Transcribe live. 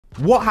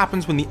What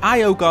happens when the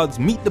IO guards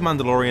meet the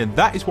Mandalorian?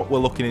 That is what we're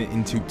looking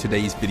into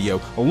today's video.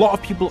 A lot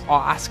of people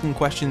are asking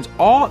questions,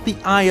 are the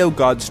IO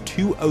guards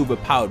too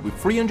overpowered? With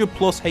 300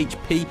 plus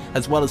HP,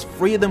 as well as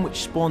 3 of them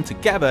which spawn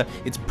together,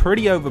 it's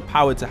pretty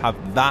overpowered to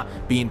have that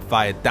being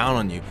fired down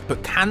on you.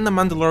 But can the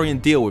Mandalorian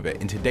deal with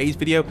it? In today's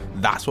video,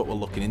 that's what we're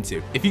looking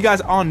into. If you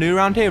guys are new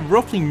around here,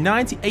 roughly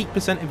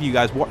 98% of you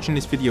guys watching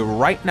this video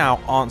right now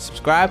aren't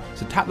subscribed,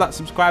 so tap that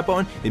subscribe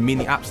button. It'd mean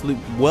the absolute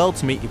world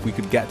to me if we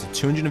could get to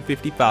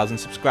 250,000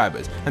 subscribers.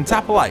 And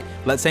tap a like.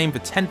 Let's aim for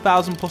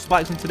 10,000 plus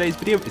likes in today's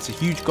video. It's a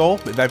huge goal,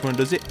 but if everyone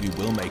does it, we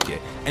will make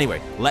it.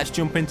 Anyway, let's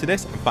jump into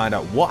this and find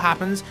out what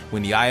happens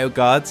when the IO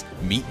guards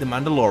meet the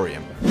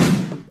Mandalorian.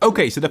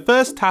 Okay, so the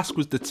first task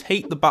was to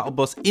take the battle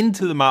bus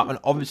into the map and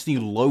obviously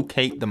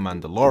locate the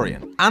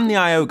Mandalorian and the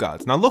IO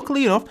guards. Now,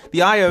 luckily enough, the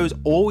IOs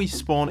always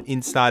spawn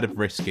inside of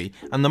Risky,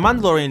 and the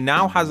Mandalorian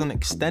now has an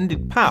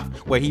extended path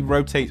where he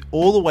rotates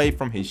all the way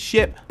from his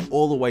ship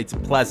all the way to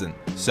Pleasant.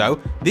 So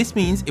this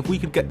means if we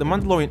could get the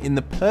Mandalorian in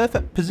the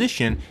perfect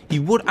position, he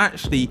would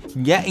actually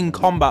get in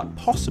combat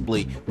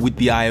possibly with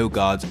the IO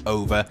guards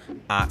over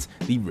at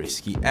the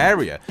Risky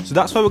area. So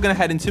that's where we're going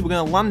to head into. We're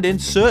going to land in,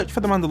 search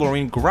for the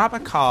Mandalorian, grab a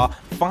car,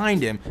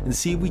 find him, and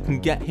see if we can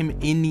get him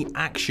in the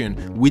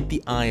action with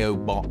the IO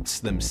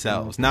bots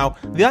themselves. Now,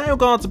 the IO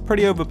guards are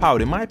pretty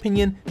overpowered. In my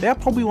opinion, they are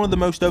probably one of the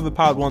most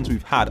overpowered ones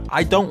we've had.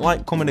 I don't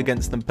like coming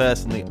against them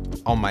personally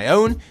on my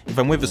own. If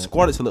I'm with a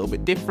squad, it's a little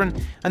bit different,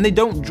 and they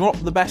don't drop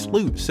the best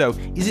loot. So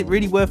is it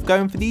really worth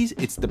going for these?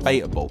 It's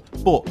debatable.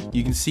 But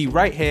you can see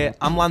right here,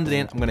 I'm landing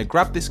in, I'm going to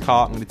grab this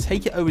car, I'm going to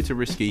take it over to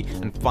Risky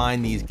and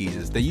find these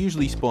geezers. They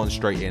usually spawn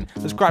straight in.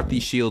 Let's grab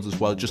these shields as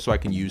well, just so I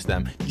can use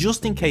them,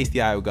 just in case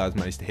the IO guards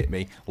manage to hit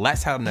me.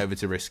 Let's head on over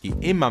to Risky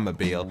in my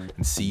mobile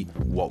and see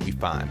what we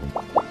find.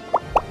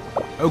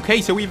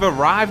 Okay, so we've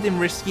arrived in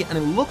Risky, and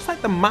it looks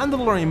like the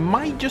Mandalorian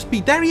might just be...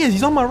 There he is,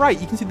 he's on my right.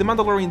 You can see the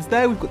Mandalorian's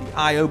there. We've got the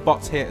IO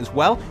bots here as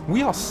well.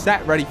 We are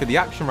set ready for the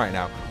action right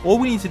now. All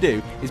we need to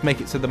do is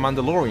make it so the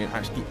Mandalorian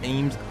actually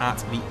aims at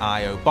the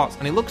IO bots.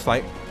 And it looks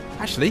like...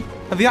 Actually,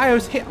 have the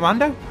IOs hit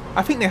Mando?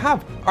 I think they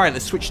have. All right,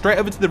 let's switch straight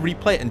over to the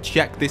replay and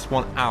check this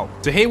one out.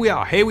 So here we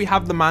are. Here we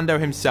have the Mando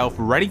himself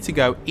ready to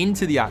go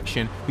into the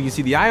action. We can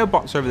see the IO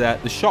bots over there.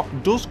 The shot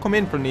does come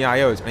in from the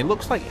IOs, and it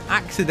looks like it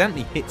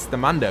accidentally hits the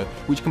Mando,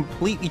 which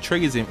completely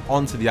triggers him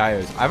onto the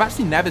IOs. I've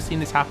actually never seen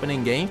this happen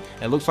in game.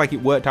 It looks like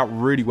it worked out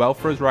really well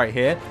for us right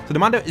here. So the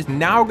Mando is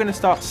now going to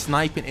start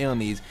sniping in on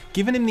these,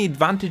 giving him the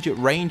advantage at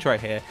range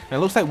right here. And it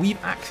looks like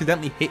we've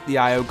accidentally hit the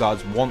IO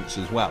guards once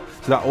as well.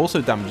 So that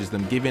also damages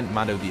them, giving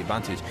Mando the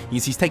advantage. You can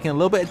see he's taking a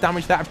little bit of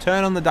damage there. I've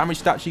turned on the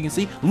damage stats. You can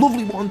see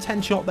lovely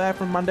 110 shot there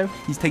from Mando.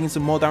 He's taking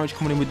some more damage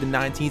coming in with the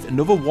 19s.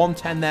 Another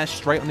 110 there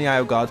straight on the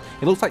IO guards.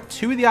 It looks like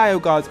 2 of the IO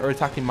guards are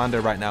attacking Mando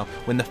right now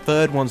when the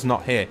 3rd one's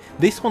not here.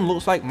 This one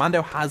looks like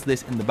Mando has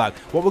this in the bag.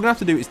 What we're gonna have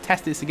to do is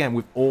test this again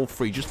with all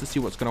 3 just to see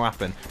what's gonna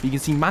happen. But you can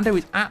see Mando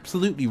is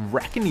absolutely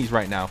wrecking these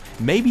right now.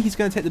 Maybe he's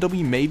gonna take the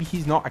W, maybe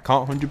he's not. I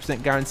can't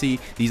 100% guarantee.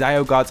 These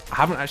IO guards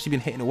haven't actually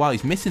been hitting a while.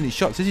 He's missing his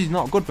shots. This is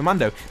not good for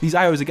Mando. These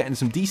IOs are getting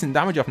some decent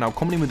damage off now,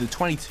 coming in with the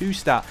 22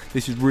 stat.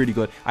 This is really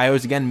good.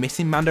 IOs again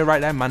missing Mando right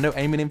there. Mando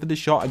aiming in for the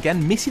shot.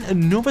 Again, missing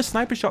another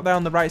sniper shot there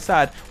on the right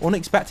side.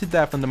 Unexpected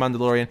there from the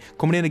Mandalorian.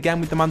 Coming in again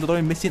with the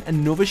Mandalorian, missing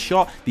another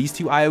shot. These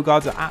 2 IO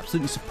guards are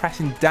absolutely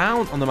suppressing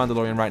down on the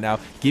Mandalorian right now,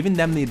 giving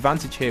them the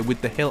advantage here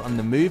with the hill and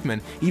the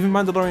movement. Even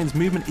Mandalorian's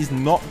movement is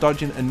not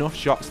dodging enough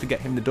shots to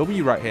get him the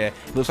W right here.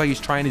 It looks like he's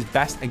trying his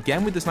best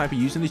again with the sniper,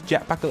 using his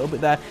jetpack a little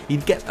bit there. He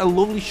gets a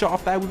lovely shot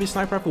off there with his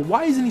sniper rifle.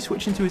 Why isn't he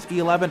switching to his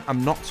E11?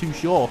 I'm not too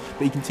sure,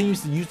 but he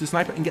continues to use the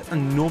sniper and gets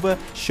another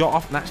shot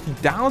off and actually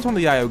downs one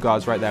of the IO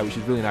guards right there, which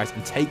is really nice,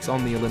 and takes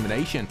on the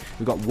elimination.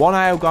 We've got 1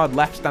 IO guard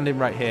left standing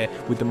right here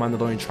with the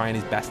Mandalorian trying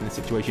his best in the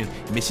situation.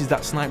 He misses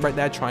that snipe right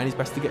there, trying his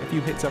best to get a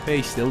few hits up here.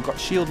 He's still got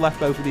shield left,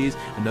 both of these.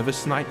 Another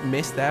snipe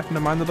missed there from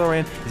the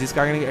Mandalorian. Is this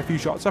guy going to get a few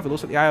shots off? It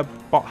looks like the IO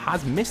bot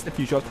has missed a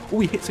few shots. Oh,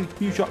 he hits a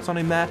few shots on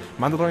him there.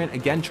 Mandalorian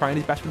again trying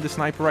his best with the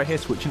sniper right here,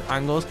 switching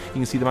angles. You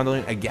can see the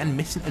Mandalorian again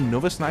missing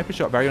another sniper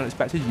shot, very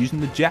unexpected, using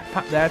the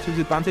jetpack there to his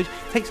advantage.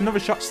 Takes another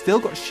shot, still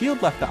got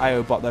shield left, the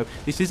IO bot though.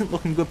 This isn't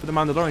looking good for the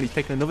Mandalorian. He's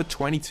taking another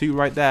 22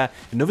 right there.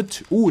 Another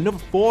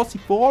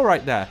 44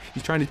 right there.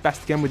 He's trying his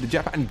best again with the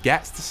jetpack and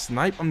gets the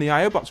snipe on the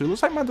IO bot. So it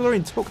looks like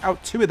Mandalorian took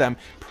out 2 of them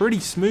pretty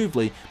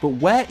smoothly. But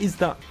where is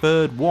that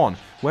 3rd one?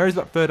 Where is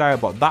that 3rd IO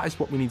bot? That is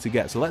what we need to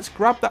get. So let's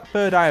grab that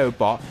 3rd IO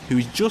bot, who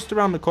is just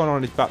around the corner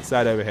on his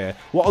backside over here.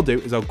 What I'll do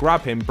is I'll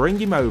grab him, bring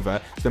him over,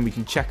 so then we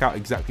can check out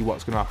exactly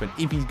what's going to happen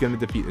if he's going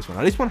to defeat this one.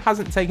 Now, this one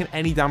hasn't taken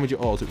any damage at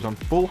all, so it's on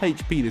full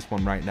HP, this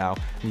one right now.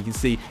 And you can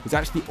see it's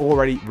actually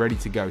already ready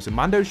to go. So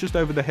Mando's just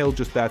over the hill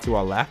just there to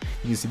our left.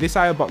 You can see this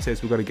IO bot here,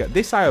 so we've got to get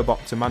this IO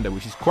bot to Mando,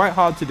 which is quite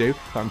hard to do,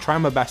 but I'm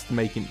trying my best to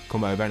make him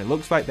come over. And it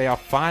looks like they are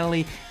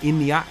finally in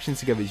the action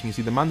together. As you can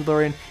see, the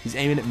Mandalorian is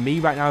aiming at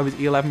me right now with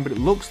his E11, but it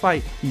looks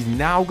like he's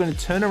now going to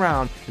turn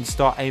around and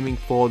start aiming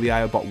for the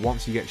IO bot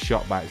once he gets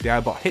shot back. The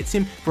IO bot hits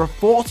him for a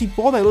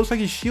 44 there. It looks like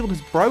his shield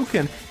is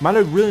broken.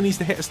 Mando really needs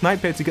to hit a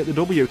snipe here to get the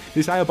W.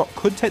 This IO bot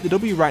could take the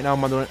W right now,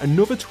 Mandalorian.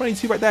 Another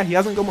 22 right there. He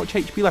hasn't got much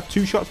HP left.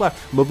 2 shots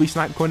left. Lovely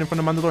snipe coming in from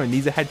the Mandalorian.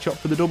 Needs a headshot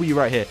for the W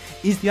right here.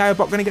 Is the IO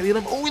bot going to get the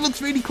 11? Oh, he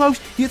looks really close.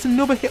 He gets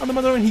another hit on the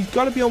Mandalorian. He's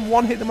got to be on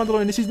one hit the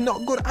Mandalorian. This is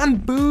not good.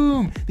 And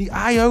boom, the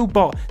IO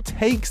bot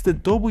takes the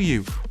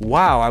W.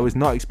 Wow, I was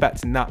not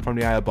expecting that from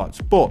the IO bots,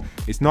 but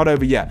it's not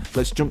over yet.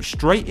 Let's jump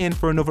straight in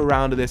for another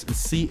round of this and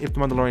see if the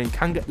Mandalorian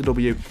can get the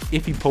W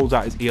if he pulls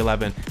out his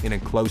E11 in a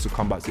closer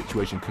combat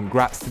situation.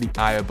 Congrats to the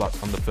IO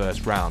bots on the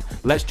first round.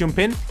 Let's jump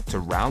in to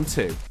round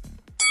 2.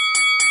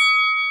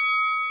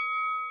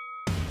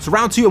 So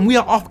round 2, and we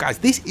are off, guys.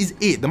 This is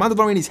it. The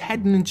Mandalorian is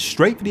heading in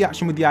straight for the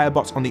action with the IO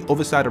bots on the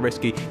other side of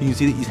Risky. You can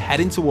see that he's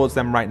heading towards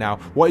them right now.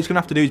 What he's going to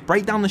have to do is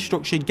break down the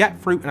structure,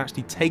 get through, and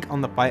actually take on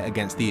the fight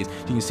against these. So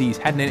you can see he's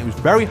heading in. It was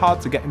very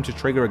hard to get him to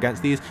trigger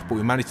against these, but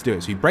we managed to do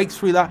it. So he breaks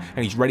through that,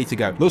 and he's ready to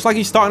go. Looks like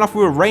he's starting off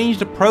with a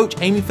ranged approach,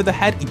 aiming for the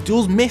head. He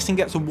does miss and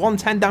gets a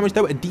 110 damage,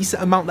 though. A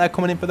decent amount there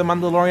coming in for the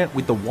Mandalorian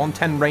with the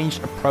 110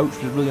 ranged approach,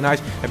 which is really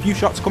nice. A few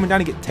shots coming down.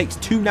 He takes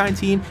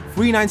 219,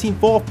 319,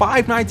 4,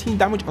 519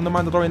 damage on the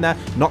Mandalorian there.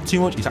 Not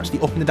too much. He's actually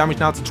upping the damage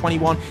now to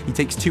 21. He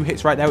takes 2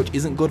 hits right there, which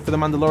isn't good for the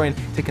Mandalorian.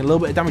 Taking a little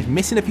bit of damage,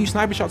 missing a few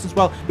sniper shots as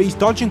well, but he's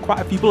dodging quite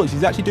a few bullets.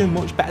 He's actually doing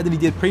much better than he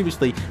did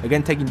previously.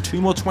 Again, taking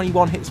 2 more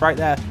 21 hits right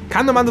there.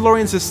 Can the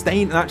Mandalorian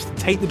sustain and actually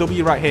take the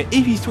W right here?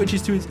 If he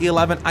switches to his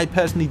E11, I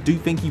personally do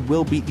think he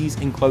will beat these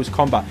in close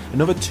combat.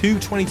 Another 2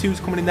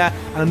 22s coming in there,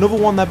 and another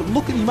one there, but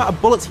look at the amount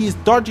of bullets he is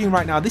dodging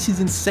right now. This is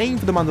insane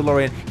for the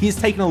Mandalorian. He is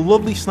taking a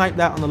lovely snipe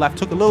there on the left.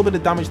 Took a little bit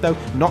of damage though,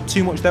 not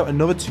too much though.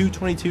 Another 2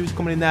 22s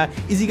coming in there.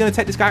 Is he going to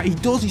take this guy? He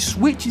does. He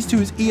switches to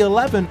his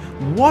E11.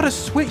 What a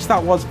switch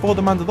that was for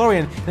the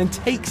Mandalorian, and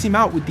takes him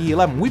out with the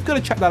E11. We've got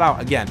to check that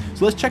out again.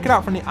 So let's check it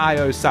out from the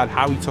IO side,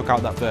 how he took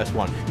out that first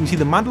one. You can see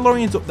the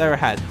Mandalorian's up there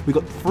ahead. We've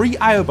got 3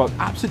 IO bots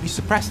absolutely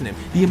suppressing him.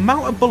 The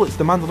amount of bullets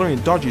the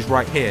Mandalorian dodges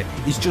right here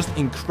is just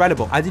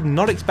incredible. I did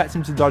not expect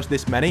him to dodge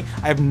this many.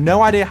 I have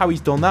no idea how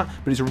he's done that,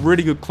 but it's a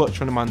really good clutch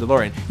from the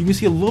Mandalorian. You can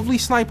see a lovely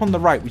snipe on the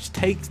right, which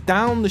takes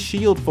down the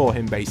shield for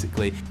him,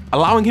 basically,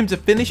 allowing him to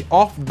finish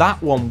off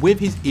that one with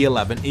his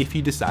E11 if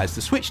he decides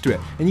to switch to it.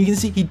 And you can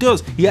see he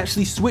does. He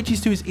actually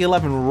switches to his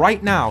E11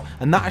 right now,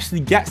 and that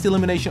actually gets the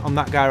elimination on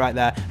that guy right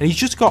there. And he's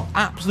just got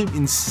absolute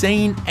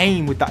insane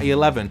aim with that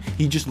E11.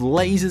 He just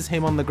lasers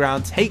him on the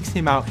ground, takes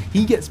him out.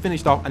 He gets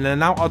finished off, and there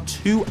now are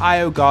 2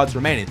 IO guards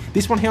remaining.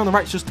 This one here on the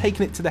right is just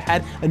taking it to the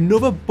head.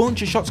 Another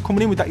bunch of shots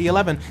coming in with that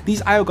E11.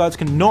 These IO guards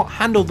cannot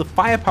handle the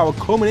firepower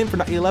coming in from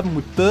that E11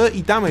 with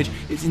 30 damage.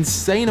 It's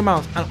insane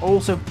amounts, and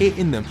also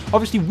hitting them.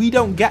 Obviously, we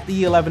don't get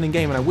the E11 in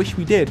game, and I wish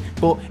we did,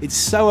 but it's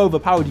so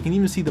overpowered. You can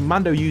even see the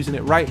Mando using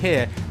it right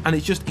here, and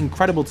it's just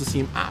incredible to see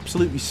him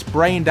absolutely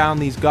spraying down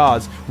these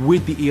guards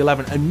with the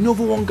E11.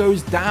 Another one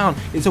goes down.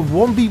 It's a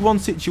 1v1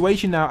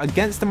 situation now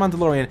against the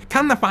Mandalorian.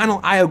 Can the final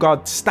IO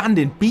guard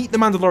standing beat the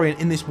Mandalorian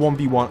in this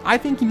 1v1? I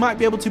think he might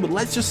be able to, but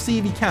let's just see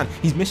if he can.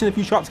 He's missing a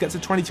few shots, gets a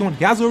 22.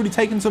 He has already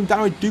taken some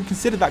damage. Do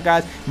consider that,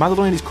 guys.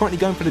 Mandalorian is currently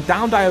going for the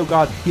downed IO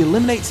guard. He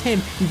eliminates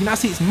him. You can now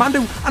see it's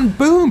Mando, and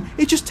boom,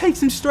 it just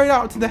takes him straight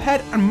out to the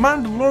head, and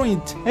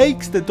Mandalorian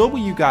takes the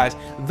W, guys.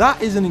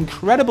 That is an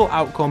incredible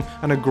outcome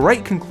and a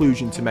great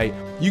conclusion to make.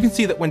 You can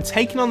see that when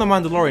taking on the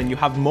Mandalorian, you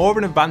have more of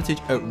an advantage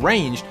at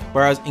range,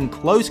 whereas in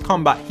close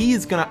combat, he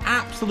is going to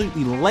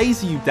absolutely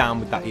laser you down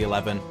with that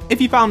E11.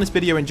 If you found this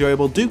video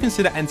enjoyable, do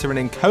consider entering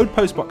in code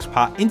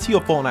PostboxPat into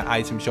your Fortnite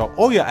item shop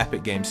or your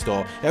Epic Games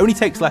store. It only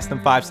takes less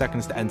than 5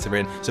 seconds to enter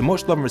in, so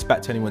much love and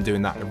respect to anyone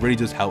doing that. It really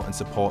does help and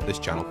support this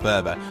channel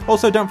further.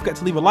 Also, don't forget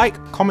to leave a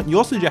like, comment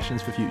your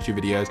suggestions for future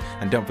videos,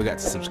 and don't forget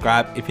to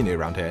subscribe if you're new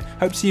around here.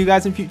 Hope to see you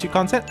guys in future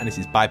content, and this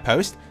is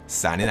ByPost,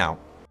 signing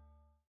out.